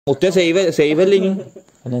മുത്തേ സേഫ് അല്ലേ ഇനി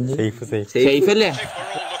സേഫ് അല്ലേ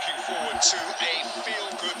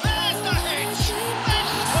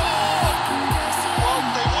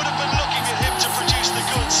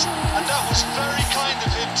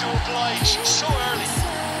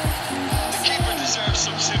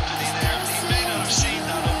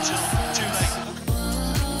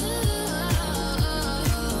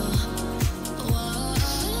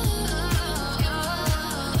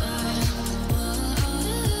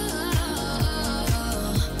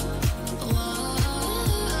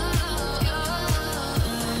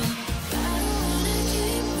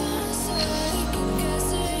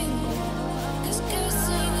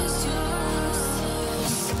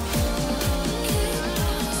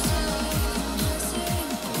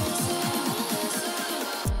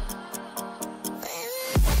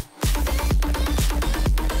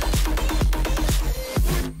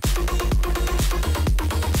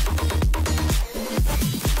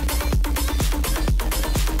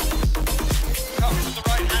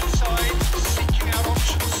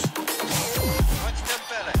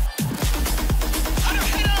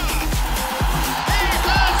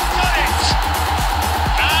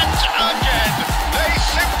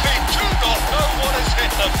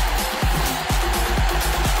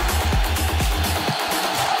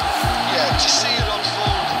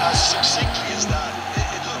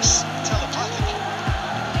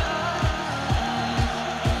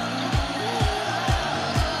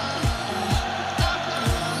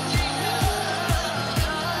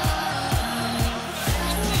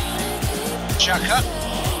Xhaka.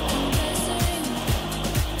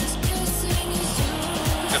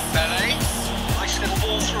 Dembele. Nice little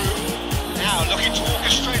ball through. Now looking to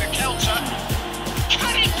orchestrate a counter.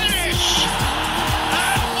 Can he finish?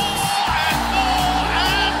 And more and more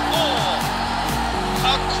and more.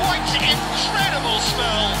 A quite incredible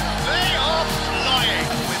spell. They are flying.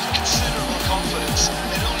 With considerable confidence.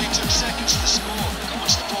 It only took seconds to score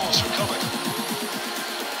once the ball's recovered.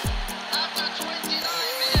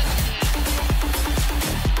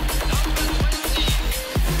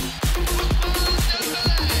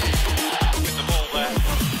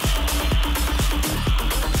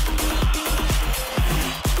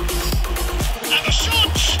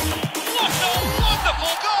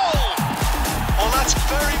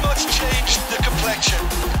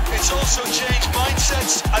 It's also changed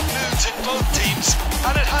mindsets and moods in both teams,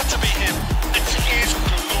 and it had to be him. It is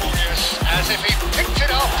glorious, as if he picked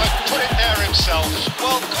it up and put it there himself.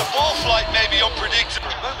 Well, the ball flight may be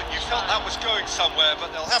unpredictable. For a moment you felt that was going somewhere,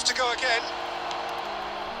 but they'll have to go again.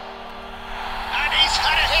 And he's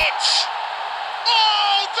had a hit!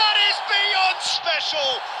 Oh, that is beyond special!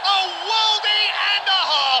 A worldie and a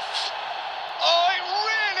half! Oh, it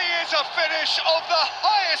really is a finish of the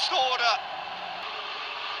highest order.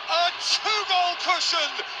 A 2-goal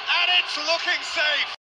cushion, and it's looking safe.